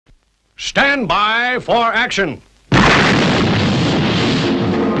Stand by for action.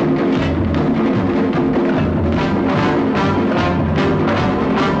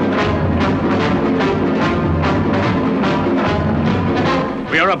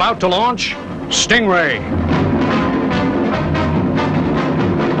 We are about to launch Stingray.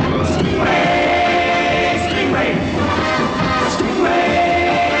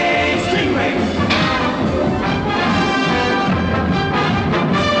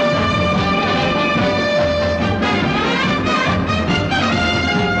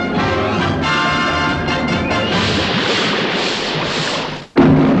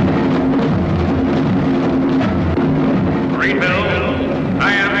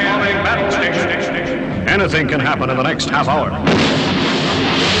 Anything can happen in the next half hour.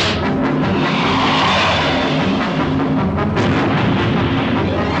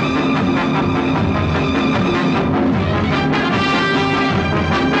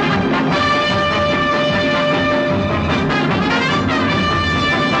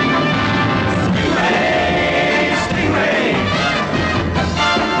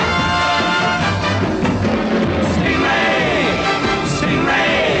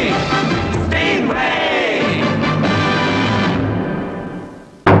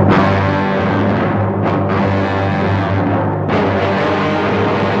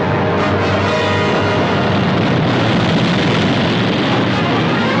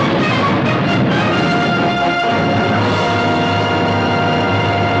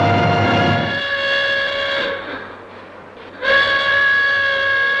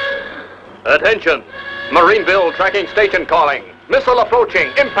 Attention! Marineville tracking station calling. Missile approaching.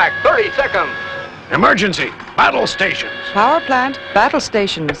 Impact 30 seconds. Emergency. Battle stations. Power plant, battle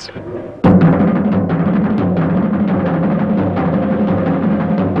stations.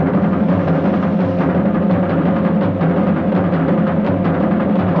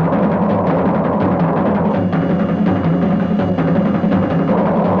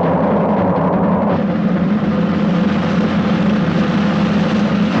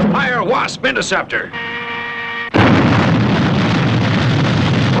 Wasp interceptor.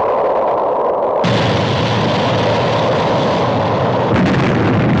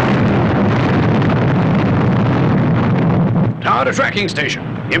 Tower to tracking station.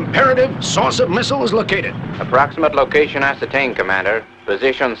 Imperative source of missile is located. Approximate location ascertained, Commander.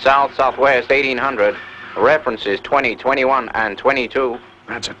 Position south-southwest 1800. References 20, 21, and 22.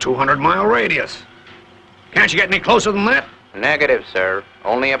 That's a 200-mile radius. Can't you get any closer than that? Negative, sir.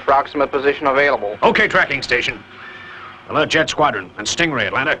 Only approximate position available. Okay, tracking station. Alert Jet Squadron and Stingray,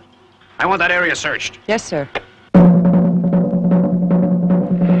 Atlanta. I want that area searched. Yes, sir.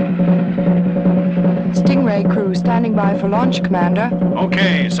 Stingray crew standing by for launch, Commander.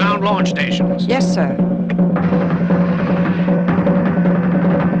 Okay, sound launch stations. Yes, sir.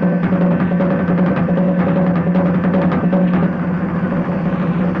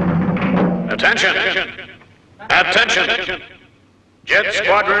 Attention! Attention! Jet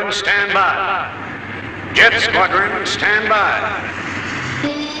Squadron, stand by. Jet Squadron, stand by.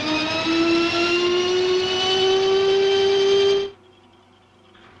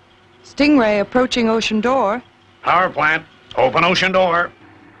 Stingray approaching ocean door. Power plant, open ocean door.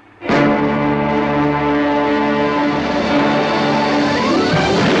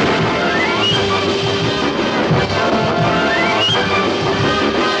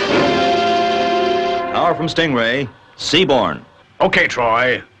 Power from Stingray, Seaborne. Okay,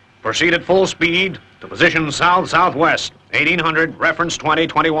 Troy. Proceed at full speed to position south-southwest, 1800, reference 20,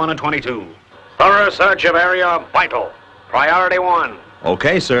 21, and 22. Thorough search of area vital. Priority 1.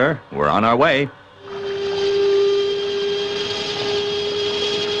 Okay, sir. We're on our way.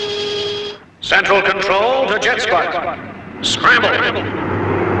 Central control to Jet Squadron. Scramble.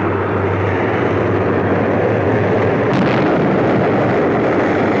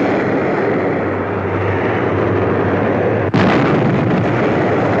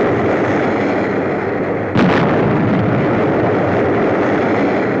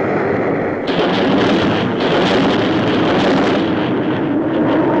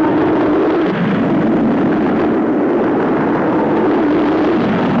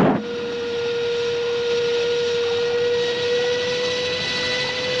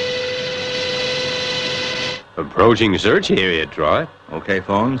 Approaching search area, Troy. Okay,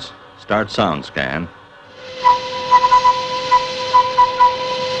 phones. Start sound scan.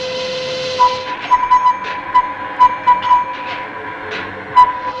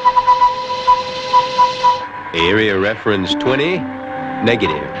 Area reference 20,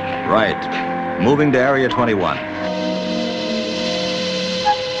 negative. Right. Moving to area 21.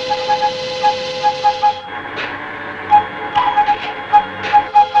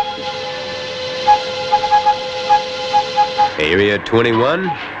 Area 21,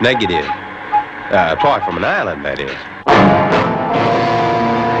 negative. Apart from an island, that is.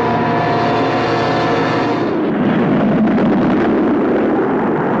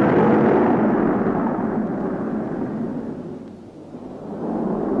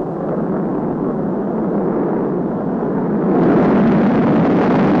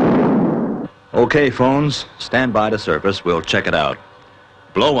 Okay, phones. Stand by to surface. We'll check it out.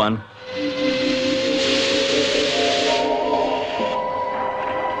 Blow one.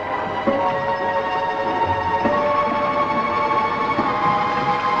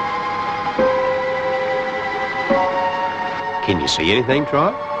 Can you see anything,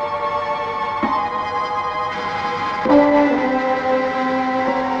 Troy?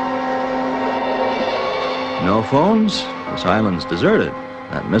 No phones? This island's deserted.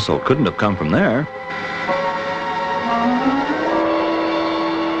 That missile couldn't have come from there.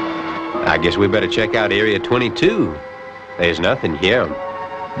 I guess we better check out Area 22. There's nothing here.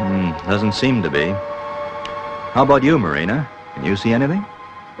 Doesn't seem to be. How about you, Marina? Can you see anything?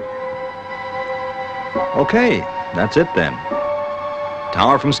 Okay, that's it then.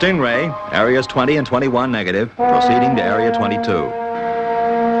 Tower from Stingray, areas 20 and 21 negative, proceeding to area 22.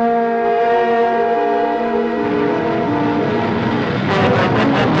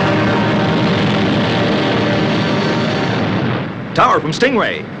 Tower from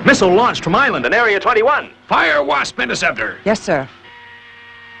Stingray, missile launched from island in area 21. Fire Wasp interceptor. Yes, sir.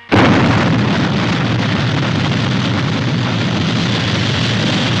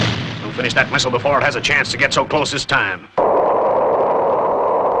 We'll finish that missile before it has a chance to get so close this time.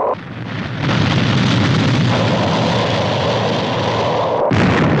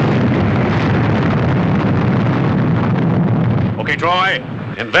 Okay, Troy.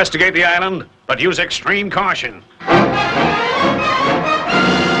 Investigate the island, but use extreme caution.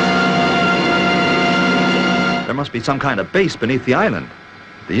 There must be some kind of base beneath the island.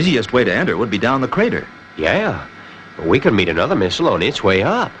 The easiest way to enter would be down the crater. Yeah. We could meet another missile on its way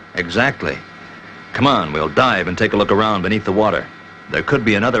up. Exactly. Come on, we'll dive and take a look around beneath the water. There could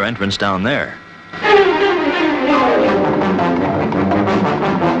be another entrance down there.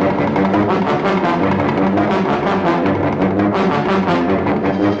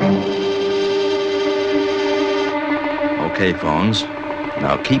 Okay, phones.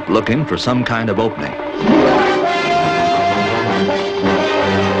 Now keep looking for some kind of opening.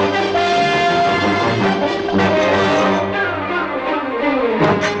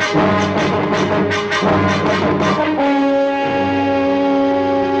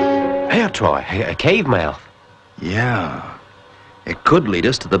 Here, Troy, a cave mouth. Yeah. It could lead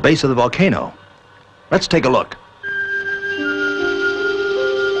us to the base of the volcano. Let's take a look.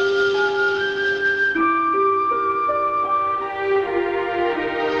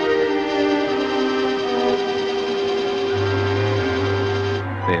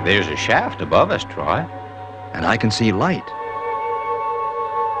 There's a shaft above us, Troy. And I can see light.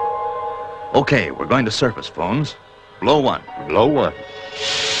 Okay, we're going to surface, phones. Blow one. Blow one.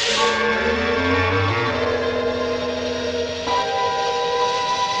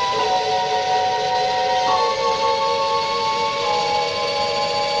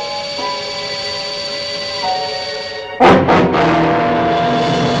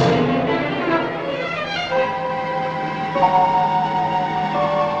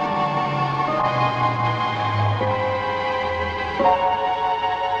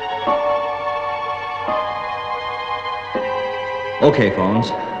 Okay,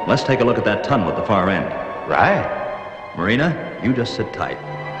 phones. Let's take a look at that tunnel at the far end. Right. Marina, you just sit tight.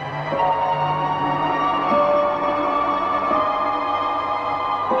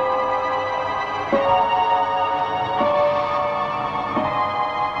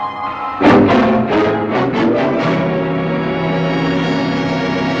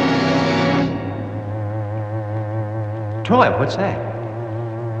 Troy, what's that?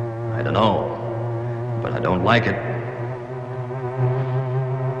 I don't know, but I don't like it.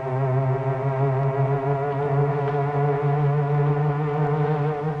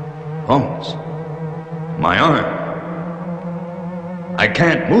 Phones. My arm. I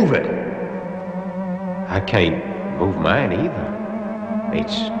can't move it. I can't move mine either.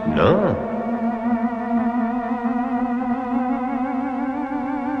 It's numb.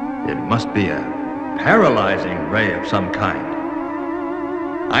 It must be a paralyzing ray of some kind.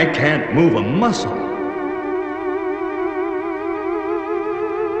 I can't move a muscle.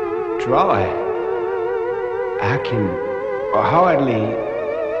 Troy, I can hardly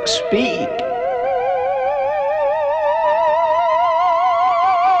speak.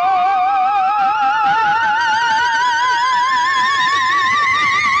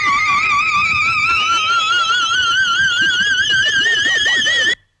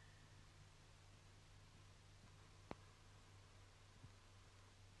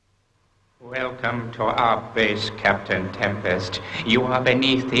 to our base, Captain Tempest. You are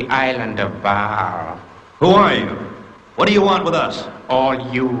beneath the island of Var. Who are you? What do you want with us?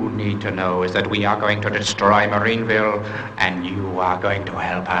 All you need to know is that we are going to destroy Marineville, and you are going to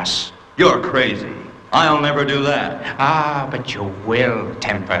help us. You're crazy. I'll never do that. Ah, but you will,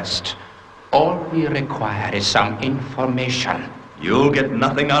 Tempest. All we require is some information. You'll get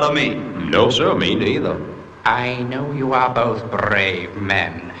nothing out of me. No, sir, me neither. I know you are both brave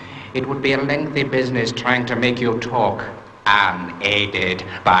men. It would be a lengthy business trying to make you talk unaided,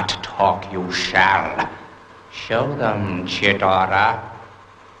 but talk you shall. Show them, Chidora.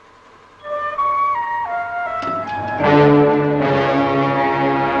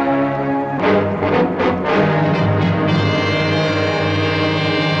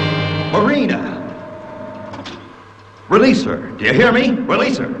 Marina! Release her. Do you hear me?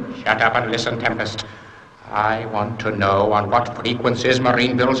 Release her. Shut up and listen, Tempest. I want to know on what frequencies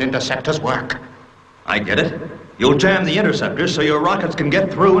Marineville's interceptors work. I get it. You'll jam the interceptors so your rockets can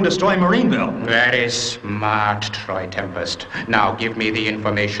get through and destroy Marineville. Very smart, Troy Tempest. Now give me the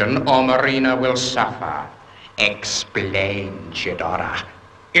information or Marina will suffer. Explain, Chidora.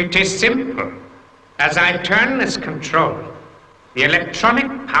 It is simple. As I turn this control, the electronic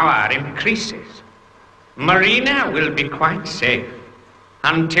power increases. Marina will be quite safe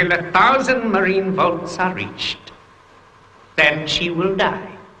until 1,000 marine volts are reached. Then she will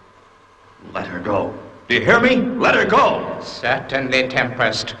die. Let her go. Do you hear me? Let her go. Certainly,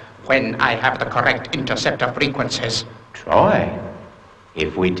 Tempest, when I have the correct interceptor frequencies. Troy,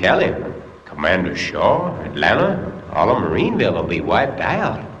 if we tell him, Commander Shaw, Atlanta, all of Marineville will be wiped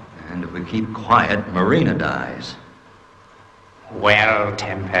out. And if we keep quiet, Marina dies. Well,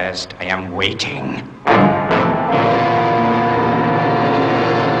 Tempest, I am waiting.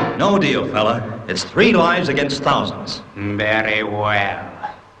 No deal, fella. It's 3 lives against thousands. Very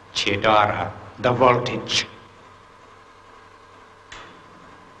well. Chidora, the voltage.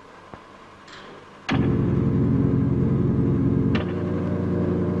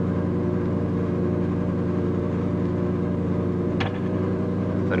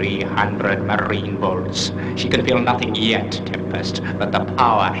 "300 marine volts. She can feel nothing yet, Tempest, but the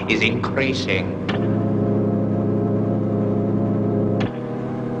power is increasing.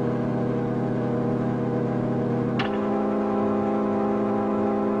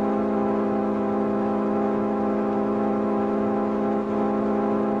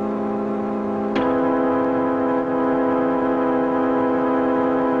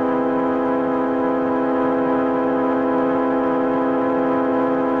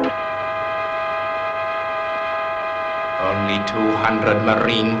 Only 200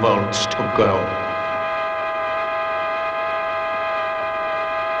 marine volts to go.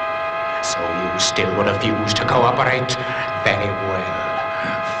 So you still refuse to cooperate? Very well.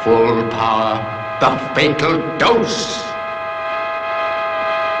 Full power, the fatal dose!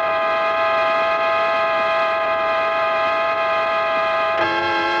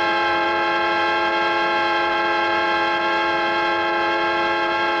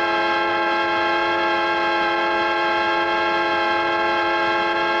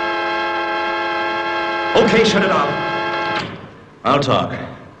 Okay, shut it off. I'll talk.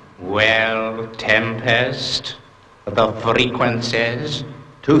 Well, Tempest, the frequencies?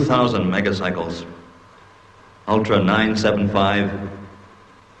 2,000 megacycles. Ultra 975.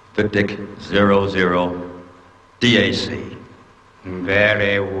 Victic 00. DAC.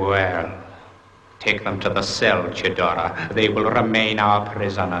 Very well. Take them to the cell, Chidora. They will remain our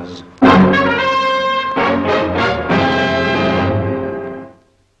prisoners.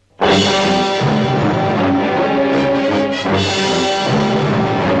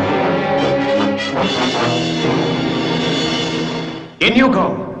 In you go,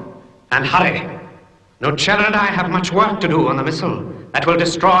 and hurry. Nucella and I have much work to do on the missile that will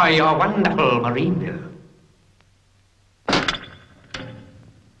destroy your wonderful Marineville.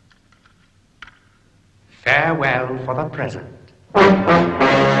 Farewell for the present.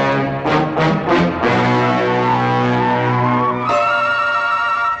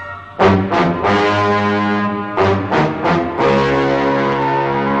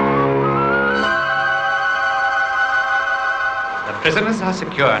 Prisoners are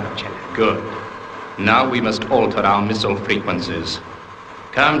secure, Nucella. Good. Now we must alter our missile frequencies.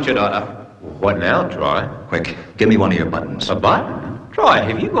 Come, Chidora. What now, Troy? Quick, give me one of your buttons. A button? Troy,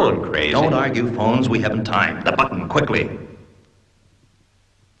 have you gone crazy? Don't argue, phones. We haven't time. The button, quickly.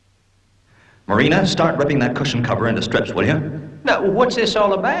 Marina, start ripping that cushion cover into strips, will you? Now, what's this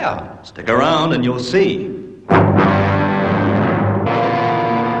all about? Stick around and you'll see.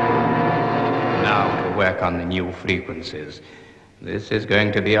 Now to work on the new frequencies. This is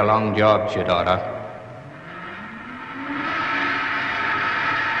going to be a long job, Chidora.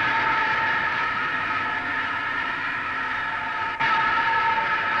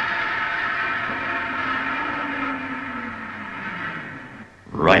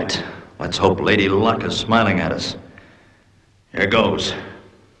 Let's hope Lady Luck is smiling at us. Here goes.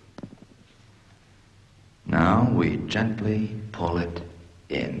 Now we gently pull it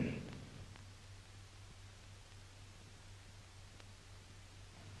in.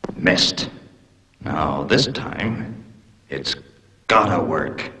 Missed. Now this time, it's gotta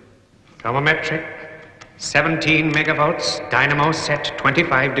work. Thermometric, 17 megavolts, dynamo set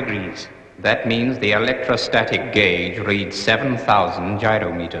 25 degrees. That means the electrostatic gauge reads 7,000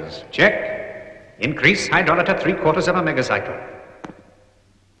 gyrometers. Check. Increase hydrometer 3/4 of a megacycle.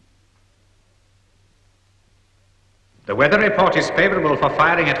 The weather report is favorable for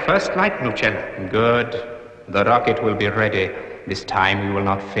firing at first light, Nucella. Good. The rocket will be ready. This time we will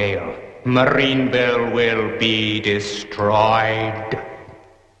not fail. Marineville will be destroyed.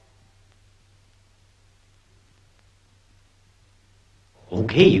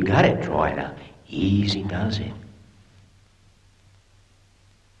 Okay, you got it, Troy. Now, easy does it.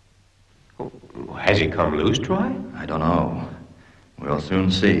 Oh, has it come loose, Troy? I don't know. We'll soon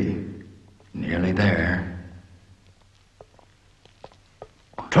see. Nearly there.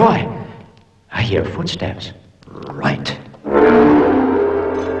 Troy, I hear footsteps. Right.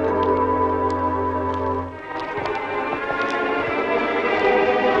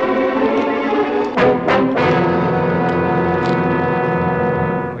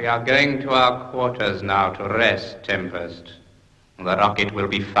 We are going to our quarters now to rest, Tempest. The rocket will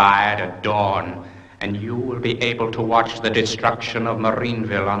be fired at dawn, and you will be able to watch the destruction of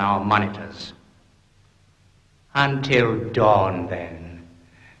Marineville on our monitors. Until dawn, then.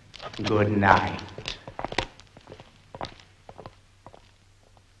 Good night.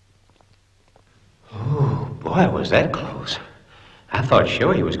 Oh, boy, was that close. I thought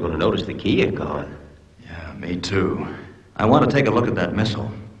sure he was going to notice the key had gone. Yeah, me too. I want to take a look at that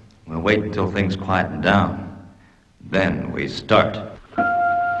missile. We'll wait until things quieten down. Then we start.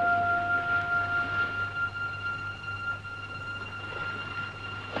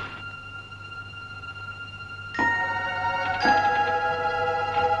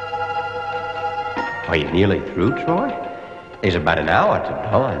 Are you nearly through, Troy? There's about an hour to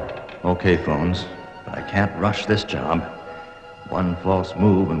dawn. Okay, phones, but I can't rush this job. One false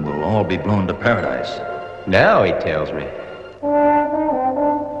move and we'll all be blown to paradise. Now he tells me.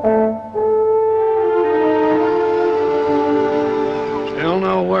 Still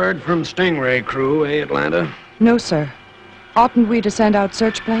no word from Stingray crew, eh, Atlanta? No, sir. Oughtn't we to send out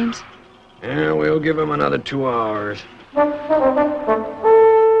search planes? Yeah, we'll give them another 2 hours.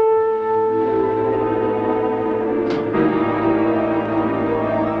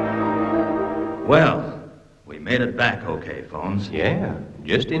 Well, we made it back okay, phones. Yeah,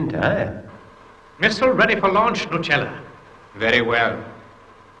 just in time. Missile ready for launch, Nucella. Very well.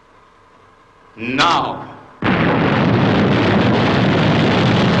 Now.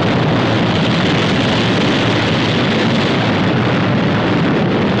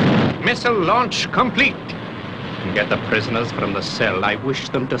 Missile launch complete. Get the prisoners from the cell. I wish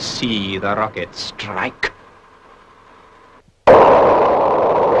them to see the rocket strike.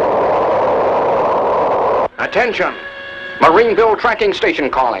 Attention! Marineville tracking station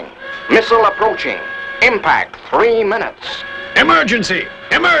calling. Missile approaching. Impact 3 minutes. Emergency!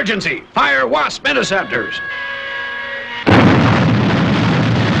 Emergency! Fire Wasp interceptors!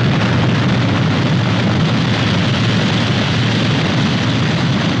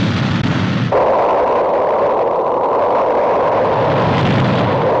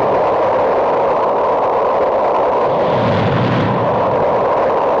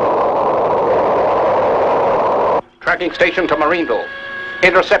 Tracking station to Marineville.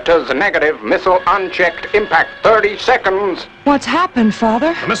 Interceptors negative, missile unchecked, impact 30 seconds. What's happened,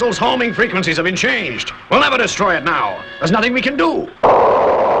 Father? The missile's homing frequencies have been changed. We'll never destroy it now. There's nothing we can do.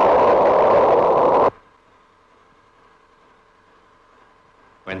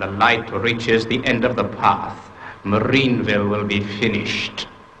 When the light reaches the end of the path, Marineville will be finished.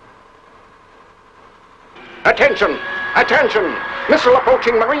 Attention! Attention! Missile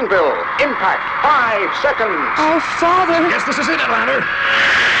approaching Marineville. Impact 5 seconds. Oh, Father! Guess this is it, Atlanta.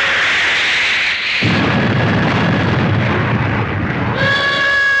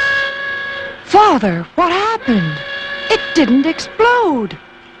 Father, what happened? It didn't explode.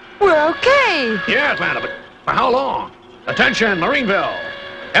 We're okay. Yeah, Atlanta, but for how long? Attention, Marineville.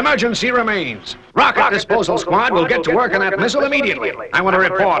 Emergency remains. Rocket disposal squad will get to work on that missile immediately. I want a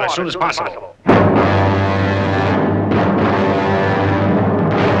report as soon as possible.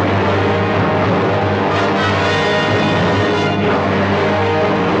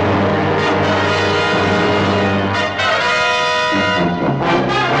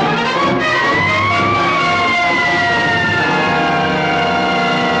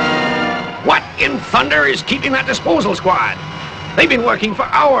 thunder is keeping that disposal squad? They've been working for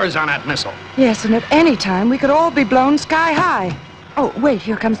hours on that missile. Yes, and at any time, we could all be blown sky high. Oh, wait,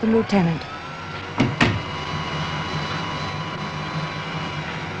 here comes the lieutenant.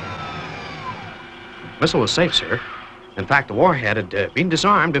 Missile was safe, sir. In fact, the warhead had been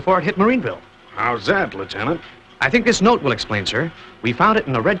disarmed before it hit Marineville. How's that, Lieutenant? I think this note will explain, sir. We found it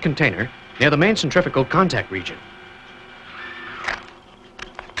in a red container near the main centrifugal contact region.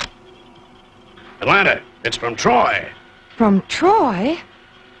 Atlanta, it's from Troy. From Troy?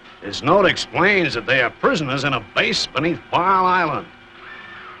 This note explains that they are prisoners in a base beneath Bile Island.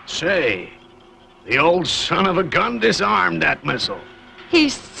 Say, the old son of a gun disarmed that missile. He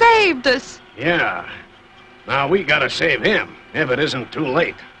saved us. Yeah. Now we gotta save him, if it isn't too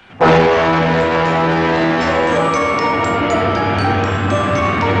late.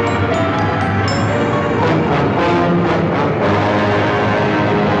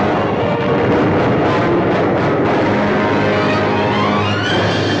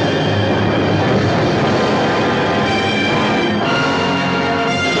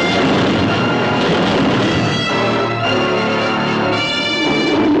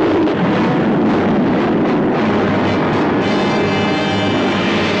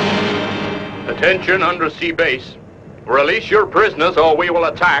 Attention, undersea base. Release your prisoners or we will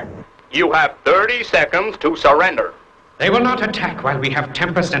attack. You have 30 seconds to surrender. They will not attack while we have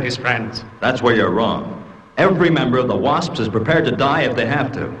Tempest and his friends. That's where you're wrong. Every member of the Wasps is prepared to die if they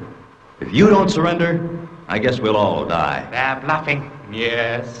have to. If you don't surrender, I guess we'll all die. They're bluffing.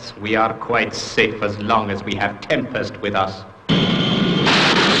 Yes, we are quite safe as long as we have Tempest with us.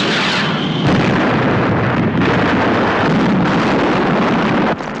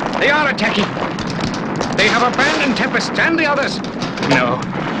 They are attacking. They have abandoned Tempest and the others.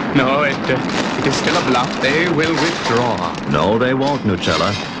 No, it is still a bluff. They will withdraw. No, they won't,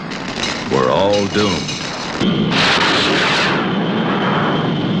 Nucella. We're all doomed.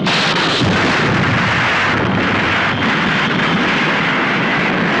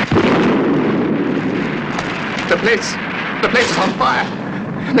 The place is on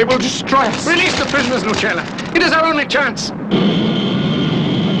fire. They will destroy us. Release the prisoners, Lucella. It is our only chance.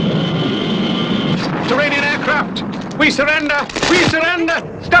 Terranian aircraft. We surrender. We surrender.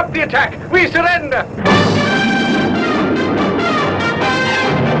 Stop the attack. We surrender.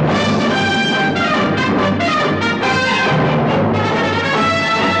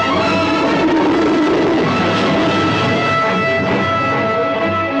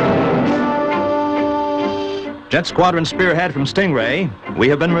 Jet Squadron Spearhead from Stingray, we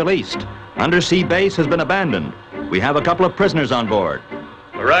have been released. Undersea base has been abandoned. We have a couple of prisoners on board.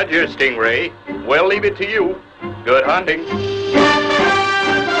 Roger, Stingray. We'll leave it to you. Good hunting.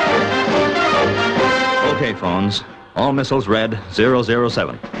 Okay, phones. All missiles red,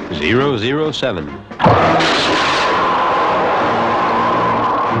 007. 007.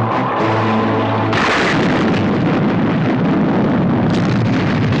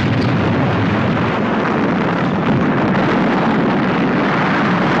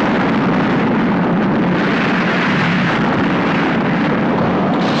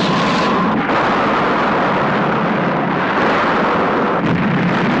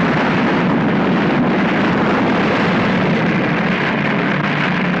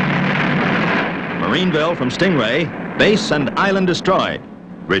 Marineville from Stingray, base and island destroyed.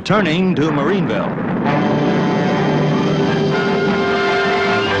 Returning to Marineville.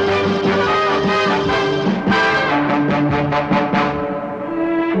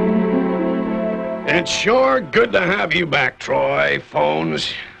 It's sure good to have you back, Troy,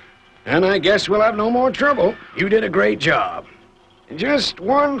 phones. And I guess we'll have no more trouble. You did a great job. Just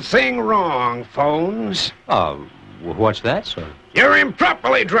one thing wrong, phones. What's that, sir? You're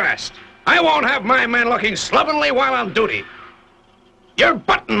improperly dressed. I won't have my men looking slovenly while on duty. Your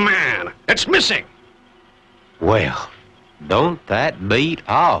button man, it's missing. Well, don't that beat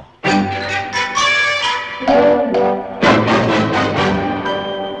all?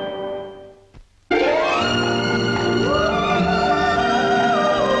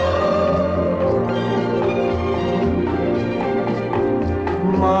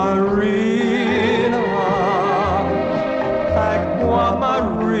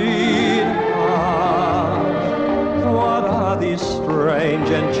 Strange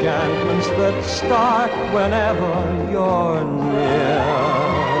enchantments that start whenever you're near.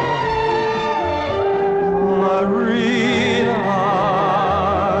 Marina,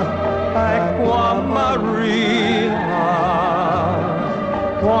 Aqua Marina,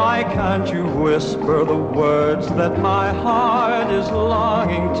 why can't you whisper the words that my heart is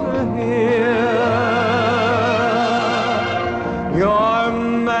longing to hear? You're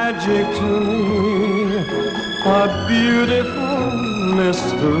magic to me, a beautiful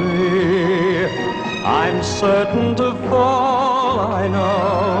mystery. I'm certain to fall, I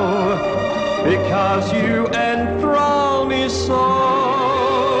know, because you enthrall me so.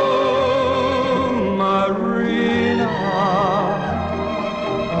 Marina,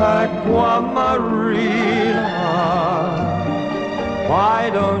 Aqua Marina, why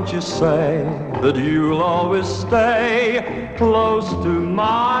don't you say that you'll always stay close to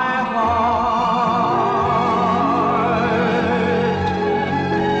my heart?